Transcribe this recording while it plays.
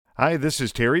Hi, this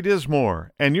is Terry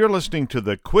Dismore, and you're listening to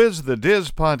the Quiz the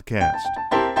Diz podcast.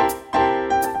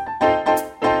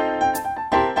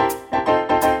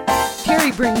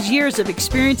 Terry brings years of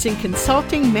experience in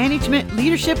consulting, management,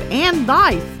 leadership, and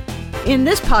life. In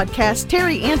this podcast,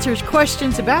 Terry answers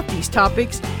questions about these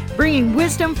topics, bringing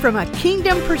wisdom from a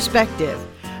kingdom perspective.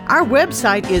 Our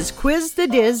website is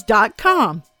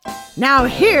quizthediz.com. Now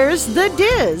here's the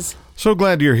Diz. So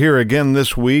glad you're here again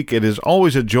this week. It is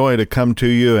always a joy to come to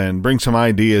you and bring some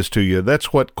ideas to you.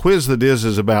 That's what Quiz the Diz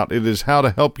is about. It is how to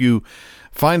help you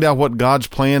find out what God's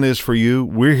plan is for you.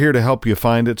 We're here to help you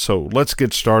find it, so let's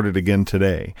get started again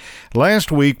today.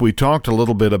 Last week, we talked a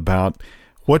little bit about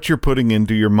what you're putting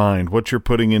into your mind, what you're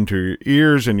putting into your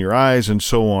ears and your eyes and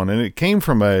so on. And it came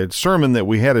from a sermon that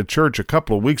we had at church a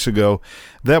couple of weeks ago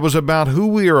that was about who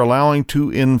we are allowing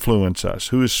to influence us,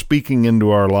 who is speaking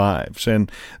into our lives.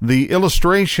 And the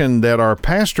illustration that our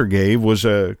pastor gave was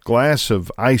a glass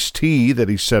of iced tea that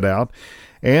he set out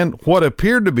and what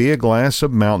appeared to be a glass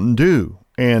of Mountain Dew.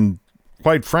 And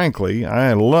quite frankly,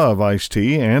 I love iced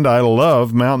tea and I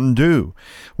love Mountain Dew.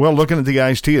 Well, looking at the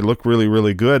iced tea, it looked really,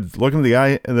 really good. Looking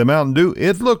at the Mountain Dew,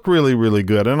 it looked really, really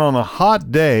good. And on a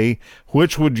hot day,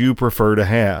 which would you prefer to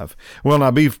have? Well,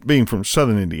 now, being from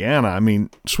southern Indiana, I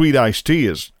mean, sweet iced tea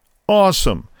is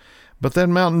awesome. But that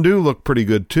Mountain Dew looked pretty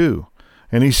good, too.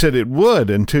 And he said it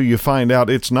would until you find out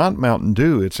it's not Mountain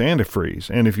Dew, it's antifreeze.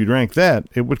 And if you drank that,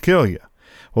 it would kill you.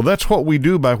 Well, that's what we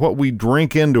do by what we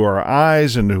drink into our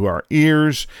eyes, into our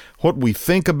ears, what we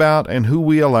think about, and who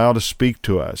we allow to speak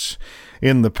to us.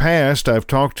 In the past, I've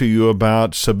talked to you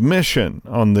about submission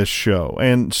on this show,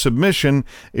 and submission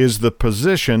is the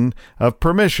position of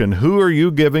permission. Who are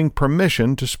you giving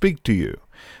permission to speak to you?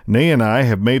 Nay and I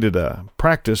have made it a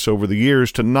practice over the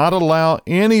years to not allow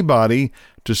anybody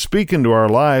to speak into our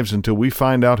lives until we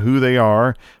find out who they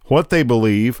are, what they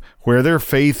believe, where their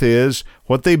faith is,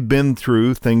 what they've been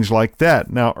through, things like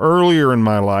that. Now, earlier in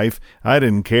my life, I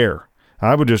didn't care.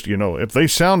 I would just, if they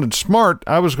sounded smart,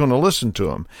 I was going to listen to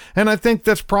them. And I think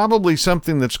that's probably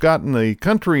something that's gotten the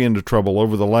country into trouble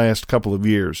over the last couple of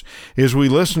years, is we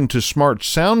listen to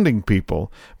smart-sounding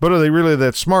people, but are they really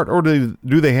that smart, or do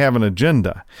they have an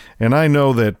agenda? And I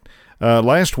know that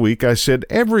last week I said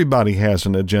everybody has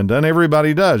an agenda, and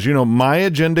everybody does. My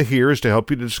agenda here is to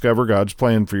help you to discover God's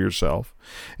plan for yourself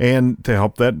and to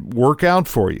help that work out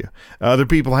for you. Other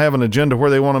people have an agenda where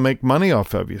they want to make money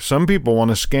off of you. Some people want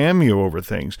to scam you over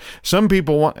things. Some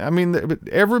people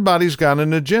everybody's got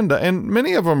an agenda, and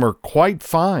many of them are quite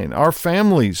fine. Our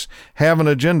families have an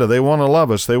agenda. They want to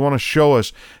love us. They want to show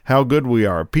us how good we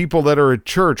are. People that are at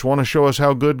church want to show us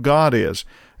how good God is,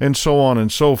 and so on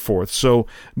and so forth. So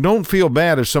don't feel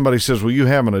bad if somebody says, well, you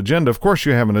have an agenda. Of course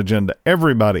you have an agenda.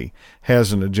 Everybody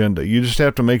has an agenda. You just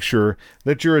have to make sure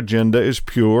that your agenda is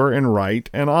pure and right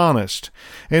and honest.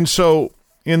 And so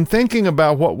in thinking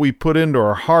about what we put into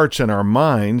our hearts and our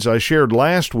minds, I shared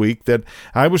last week that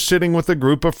I was sitting with a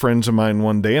group of friends of mine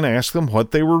one day and asked them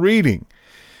what they were reading.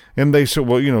 And they said,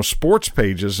 well, sports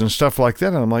pages and stuff like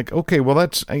that. And I'm like, okay, well,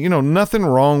 that's, nothing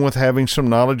wrong with having some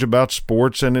knowledge about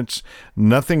sports, and it's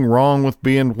nothing wrong with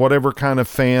being whatever kind of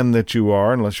fan that you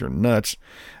are, unless you're nuts.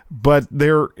 But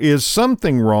there is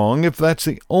something wrong if that's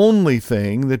the only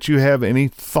thing that you have any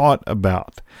thought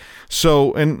about.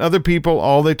 So, and other people,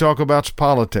 all they talk about is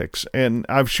politics. And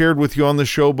I've shared with you on the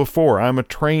show before, I'm a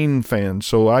train fan.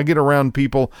 So I get around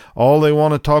people, all they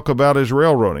want to talk about is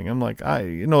railroading. I'm like,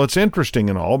 it's interesting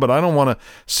and all, but I don't want to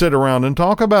sit around and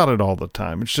talk about it all the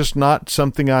time. It's just not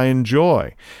something I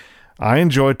enjoy. I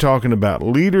enjoy talking about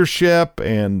leadership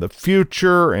and the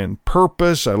future and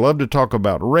purpose. I love to talk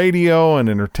about radio and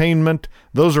entertainment.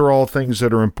 Those are all things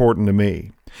that are important to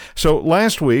me. So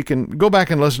last week, and go back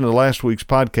and listen to last week's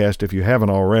podcast if you haven't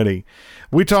already,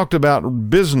 we talked about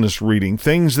business reading,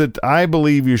 things that I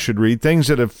believe you should read, things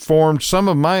that have formed some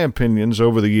of my opinions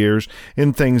over the years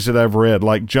in things that I've read,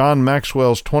 like John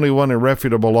Maxwell's 21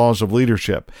 Irrefutable Laws of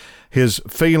Leadership, his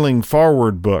Failing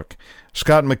Forward book,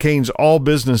 Scott McKain's All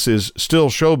Business is Still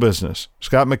Show Business,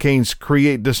 Scott McKain's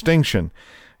Create Distinction,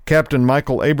 Captain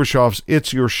Michael Abrashoff's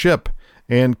It's Your Ship,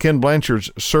 and Ken Blanchard's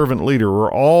Servant Leader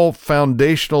were all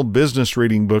foundational business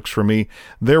reading books for me.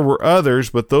 There were others,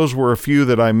 but those were a few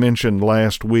that I mentioned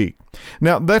last week.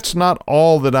 Now, that's not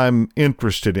all that I'm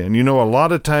interested in. A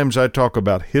lot of times I talk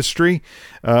about history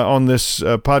on this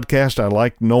podcast. I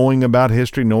like knowing about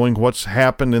history, knowing what's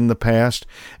happened in the past,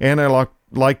 and I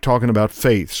like talking about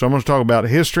faith. So I'm going to talk about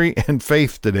history and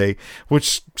faith today,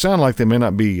 which sound like they may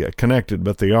not be connected,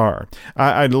 but they are.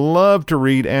 I'd love to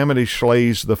read Amity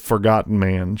Shley's The Forgotten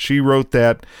Man. She wrote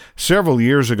that several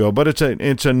years ago, but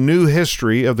it's a new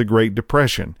history of the Great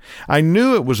Depression. I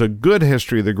knew it was a good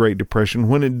history of the Great Depression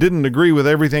when it didn't agree with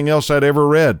everything else I'd ever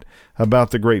read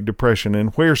about the Great Depression,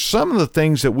 and where some of the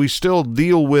things that we still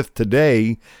deal with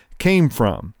today came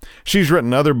from. She's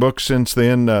written other books since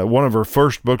then. One of her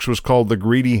first books was called The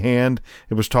Greedy Hand.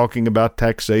 It was talking about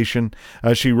taxation.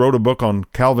 She wrote a book on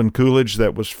Calvin Coolidge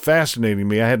that was fascinating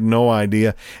me. I had no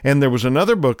idea. And there was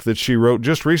another book that she wrote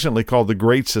just recently called The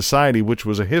Great Society, which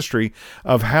was a history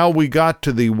of how we got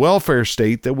to the welfare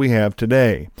state that we have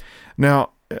today. Now,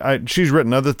 she's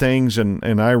written other things,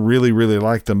 and I really, really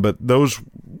like them, but those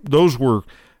were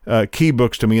key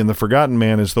books to me, and The Forgotten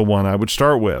Man is the one I would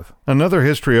start with. Another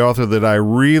history author that I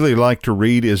really like to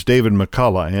read is David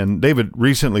McCullough, and David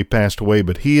recently passed away,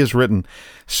 but he has written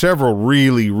several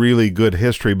really, really good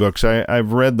history books.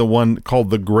 I've read the one called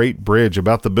The Great Bridge,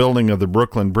 about the building of the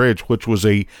Brooklyn Bridge, which was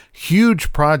a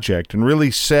huge project and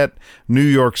really set New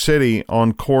York City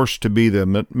on course to be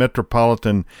the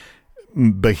metropolitan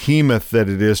behemoth that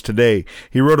it is today.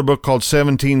 He wrote a book called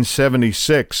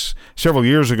 1776 several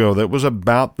years ago that was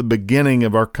about the beginning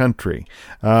of our country.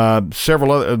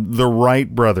 Several other, the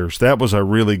Wright brothers, that was a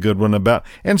really good one, about,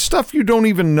 and stuff you don't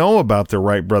even know about the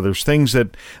Wright brothers, things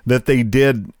that they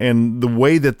did and the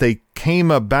way that they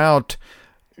came about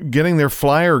getting their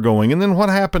flyer going, and then what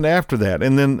happened after that.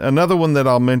 And then another one that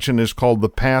I'll mention is called The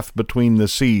Path Between the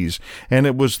Seas, and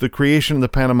it was the creation of the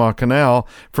Panama Canal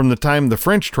from the time the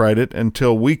French tried it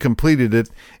until we completed it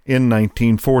in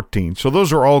 1914. So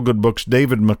those are all good books.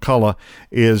 David McCullough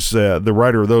is the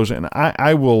writer of those, and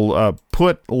I will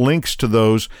put links to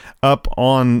those up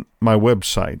on my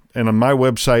website. And my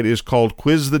website is called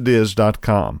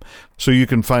quizthediz.com. So you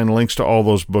can find links to all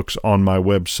those books on my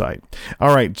website.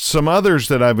 All right, some others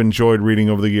that I've enjoyed reading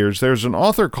over the years. There's an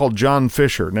author called John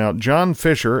Fisher. Now, John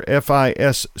Fisher,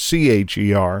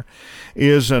 Fischer,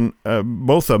 is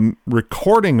both a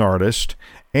recording artist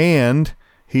and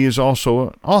he is also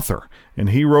an author. And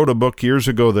he wrote a book years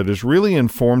ago that has really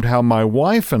informed how my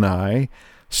wife and I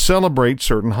celebrate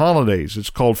certain holidays. It's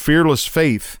called Fearless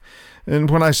Faith. And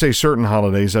when I say certain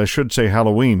holidays, I should say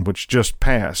Halloween, which just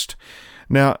passed.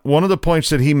 Now, one of the points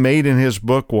that he made in his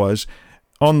book was,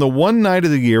 on the one night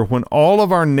of the year when all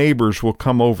of our neighbors will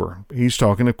come over, he's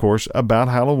talking, of course, about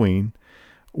Halloween,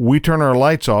 we turn our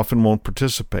lights off and won't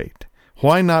participate.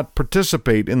 Why not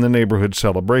participate in the neighborhood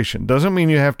celebration? Doesn't mean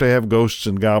you have to have ghosts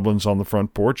and goblins on the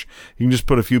front porch. You can just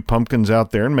put a few pumpkins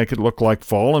out there and make it look like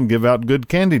fall and give out good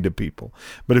candy to people.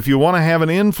 But if you want to have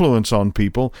an influence on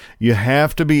people, you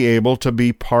have to be able to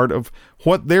be part of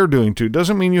what they're doing too.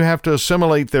 Doesn't mean you have to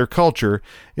assimilate their culture.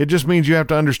 It just means you have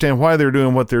to understand why they're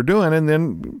doing what they're doing and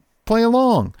then play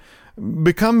along.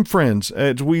 Become friends.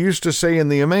 As we used to say in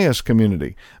the Emmaus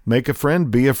community, make a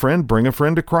friend, be a friend, bring a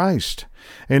friend to Christ.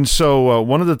 And so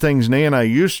one of the things Nay and I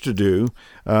used to do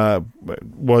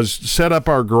was set up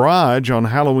our garage on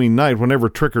Halloween night, whenever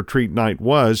trick-or-treat night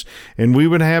was, and we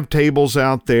would have tables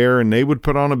out there, and they would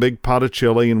put on a big pot of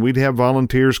chili, and we'd have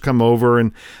volunteers come over,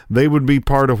 and they would be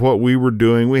part of what we were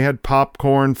doing. We had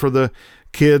popcorn for the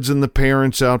kids and the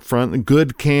parents out front, and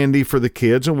good candy for the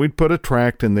kids, and we'd put a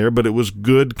tract in there, but it was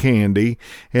good candy.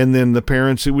 And then the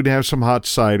parents, we'd have some hot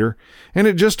cider, and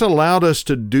it just allowed us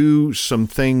to do some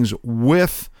things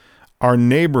with our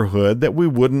neighborhood that we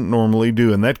wouldn't normally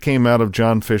do. And that came out of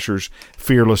John Fisher's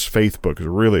Fearless Faith book. It's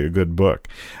really a good book.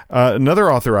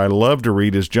 Another author I love to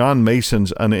read is John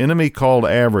Mason's An Enemy Called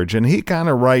Average, and he kind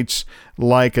of writes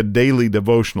like a daily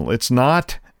devotional. It's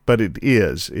not, but it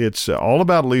is. It's all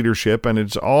about leadership, and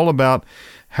it's all about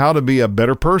how to be a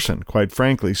better person, quite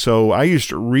frankly. So I used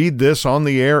to read this on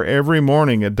the air every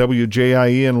morning at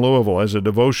WJIE in Louisville as a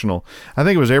devotional. I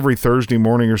think it was every Thursday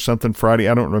morning or something, Friday,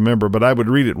 I don't remember, but I would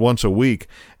read it once a week.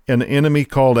 An Enemy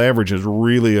Called Average is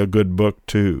really a good book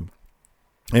too.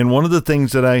 And one of the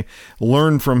things that I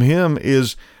learned from him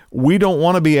is we don't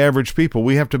want to be average people.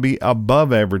 We have to be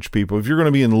above average people. If you're going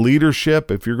to be in leadership,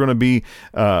 if you're going to be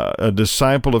a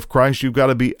disciple of Christ, you've got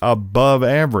to be above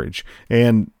average.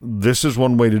 And this is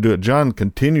one way to do it. John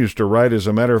continues to write. As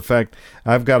a matter of fact,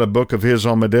 I've got a book of his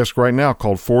on my desk right now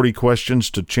called 40 Questions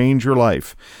to Change Your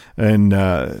Life. And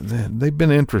they've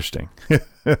been interesting.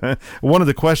 One of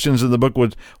the questions in the book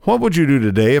was, what would you do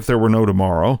today if there were no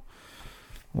tomorrow?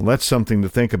 Well, that's something to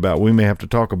think about. We may have to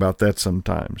talk about that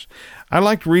sometimes. I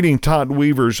liked reading Todd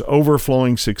Weaver's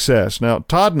Overflowing Success. Now,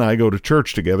 Todd and I go to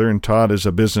church together, and Todd is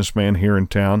a businessman here in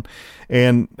town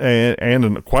and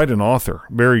quite an author.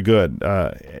 Very good.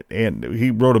 And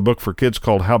he wrote a book for kids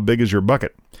called How Big Is Your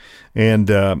Bucket? And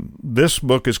this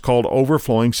book is called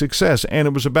Overflowing Success. And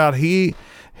it was about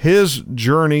his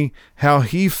journey, how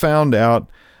he found out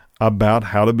about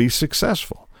how to be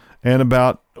successful and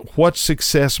about what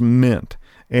success meant,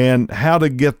 and how to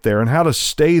get there and how to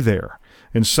stay there,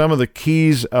 and some of the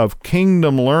keys of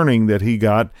kingdom learning that he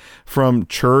got from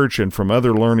church and from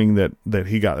other learning that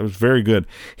he got. It was very good.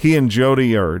 He and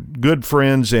Jody are good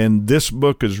friends, and this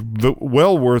book is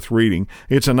well worth reading.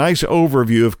 It's a nice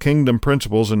overview of kingdom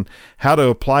principles and how to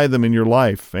apply them in your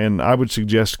life, and I would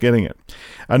suggest getting it.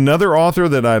 Another author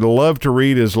that I love to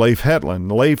read is Leif Hetland.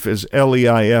 Leif is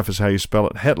L-E-I-F is how you spell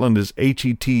it. Hetland is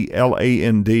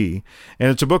H-E-T-L-A-N-D,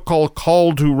 and it's a book called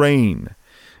Called to Reign.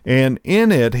 And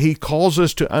in it, he calls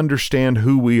us to understand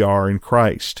who we are in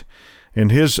Christ.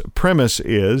 And his premise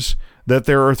is that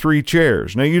there are 3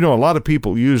 chairs. Now, a lot of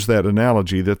people use that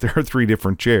analogy that there are 3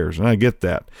 different chairs, and I get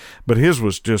that. But his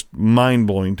was just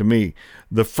mind-blowing to me.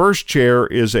 The first chair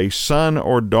is a son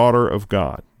or daughter of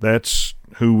God. That's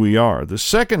who we are. The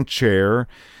second chair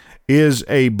is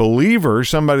a believer,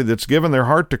 somebody that's given their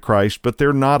heart to Christ, but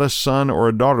they're not a son or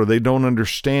a daughter. They don't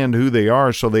understand who they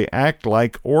are, so they act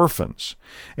like orphans.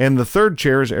 And the third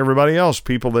chair is everybody else,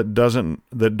 people that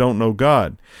don't know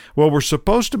God. Well, we're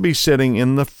supposed to be sitting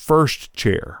in the first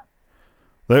chair.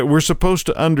 That we're supposed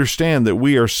to understand that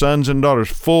we are sons and daughters,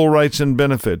 full rights and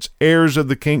benefits, heirs of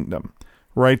the kingdom,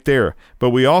 right there.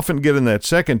 But we often get in that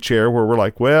second chair where we're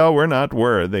like, well, we're not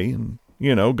worthy, and,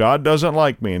 God doesn't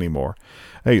like me anymore.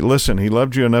 Hey, listen, he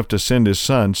loved you enough to send his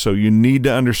son, so you need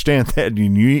to understand that. You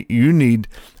need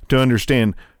to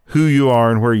understand who you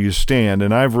are and where you stand.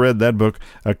 And I've read that book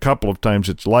a couple of times.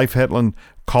 It's Leif Hetland,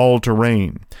 Called to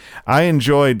Reign. I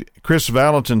enjoyed Chris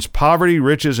Valentin's Poverty,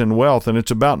 Riches, and Wealth, and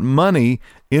it's about money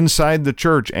inside the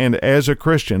church and as a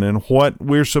Christian and what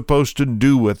we're supposed to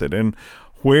do with it and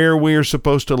where we are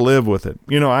supposed to live with it.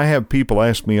 I have people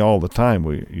ask me all the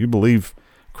time, you believe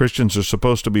Christians are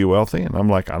supposed to be wealthy? And I'm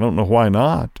like, I don't know why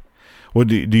not. Well,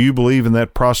 do you believe in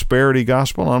that prosperity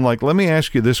gospel? And I'm like, let me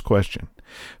ask you this question.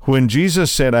 When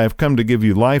Jesus said, I have come to give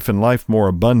you life and life more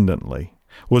abundantly,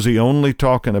 was he only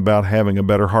talking about having a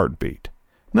better heartbeat?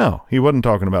 No, he wasn't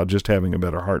talking about just having a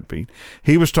better heartbeat.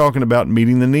 He was talking about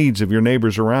meeting the needs of your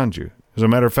neighbors around you. As a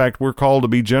matter of fact, we're called to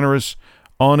be generous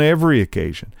on every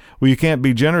occasion. Well, you can't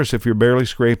be generous if you're barely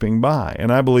scraping by.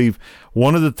 And I believe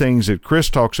one of the things that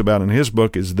Chris talks about in his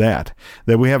book is that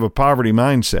we have a poverty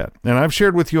mindset. And I've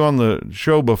shared with you on the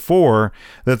show before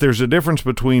that there's a difference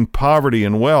between poverty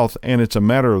and wealth, and it's a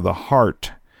matter of the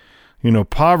heart.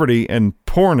 Poverty and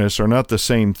poorness are not the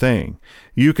same thing.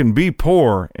 You can be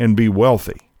poor and be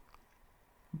wealthy.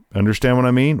 Understand what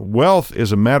I mean? Wealth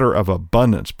is a matter of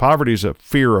abundance. Poverty is a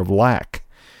fear of lack.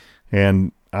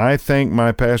 And I thank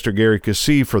my pastor Gary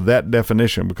Cassie for that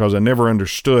definition, because I never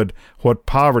understood what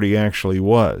poverty actually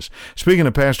was. Speaking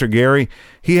of Pastor Gary,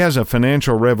 he has a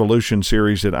Financial Revolution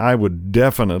series that I would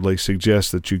definitely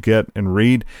suggest that you get and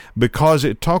read, because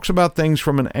it talks about things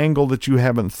from an angle that you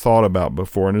haven't thought about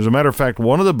before. And as a matter of fact,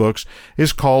 one of the books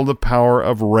is called The Power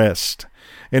of Rest.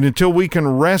 And until we can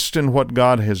rest in what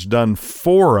God has done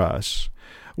for us,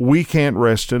 we can't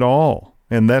rest at all.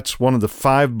 And that's one of the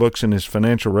 5 books in his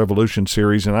Financial Revolution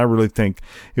series, and I really think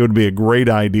it would be a great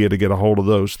idea to get a hold of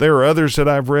those. There are others that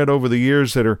I've read over the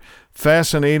years that are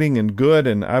fascinating and good,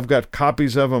 and I've got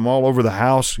copies of them all over the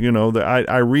house.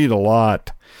 I read a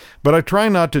lot. But I try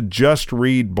not to just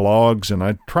read blogs, and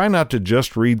I try not to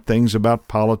just read things about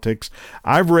politics.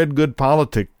 I've read good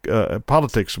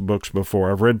politics books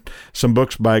before. I've read some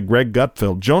books by Greg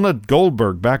Gutfeld. Jonah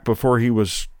Goldberg, back before he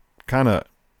was kind of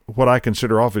what I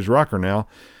consider off his rocker now,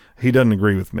 he doesn't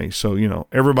agree with me. So,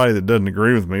 everybody that doesn't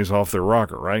agree with me is off their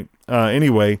rocker, right?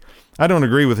 Anyway, I don't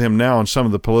agree with him now on some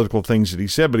of the political things that he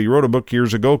said, but he wrote a book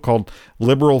years ago called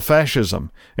Liberal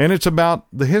Fascism, and it's about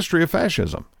the history of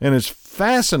fascism. And it's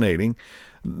fascinating,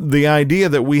 the idea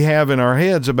that we have in our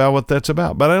heads about what that's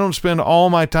about. But I don't spend all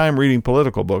my time reading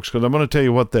political books, because I'm going to tell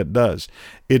you what that does.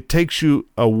 It takes you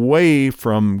away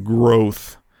from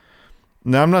growth.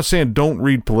 Now, I'm not saying don't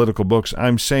read political books.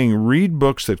 I'm saying read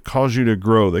books that cause you to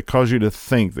grow, that cause you to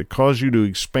think, that cause you to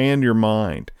expand your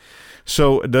mind.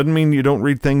 So it doesn't mean you don't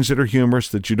read things that are humorous,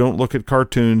 that you don't look at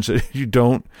cartoons, that you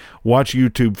don't watch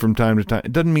YouTube from time to time.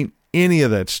 It doesn't mean any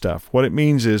of that stuff. What it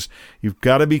means is you've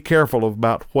got to be careful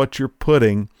about what you're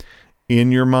putting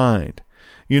in your mind.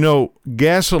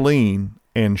 Gasoline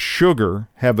and sugar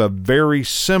have a very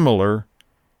similar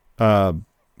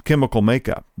chemical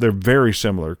makeup. They're very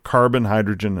similar, carbon,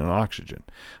 hydrogen, and oxygen,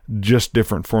 just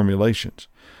different formulations.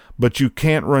 But you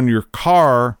can't run your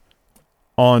car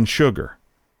on sugar,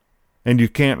 and you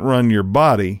can't run your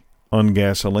body on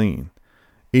gasoline.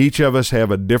 Each of us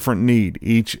have a different need.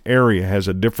 Each area has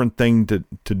a different thing to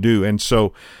do. And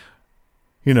so,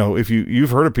 if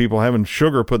you've heard of people having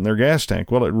sugar put in their gas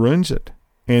tank, well, it ruins it.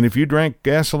 And if you drank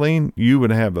gasoline, you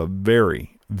would have a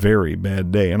very, very bad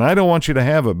day. And I don't want you to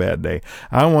have a bad day.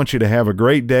 I want you to have a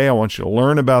great day. I want you to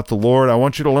learn about the Lord. I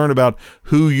want you to learn about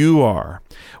who you are.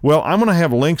 Well, I'm going to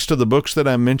have links to the books that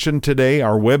I mentioned today.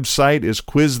 Our website is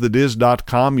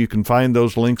quizthediz.com. You can find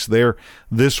those links there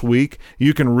this week.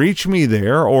 You can reach me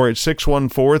there or at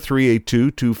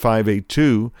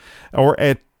 614-382-2582 or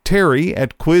at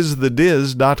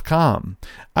Terry@quizthediz.com.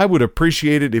 I would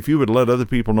appreciate it if you would let other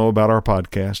people know about our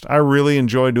podcast. I really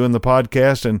enjoy doing the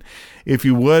podcast, and if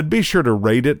you would, be sure to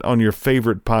rate it on your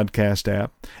favorite podcast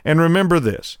app. And remember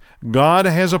this, God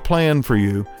has a plan for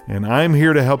you, and I'm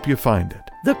here to help you find it.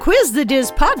 The Quiz the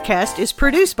Diz podcast is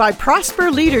produced by Prosper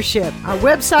Leadership. Our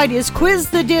website is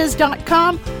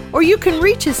quizthediz.com, or you can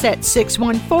reach us at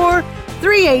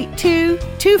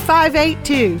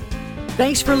 614-382-2582.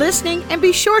 Thanks for listening, and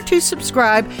be sure to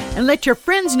subscribe and let your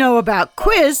friends know about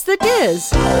Quiz the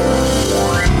Diz.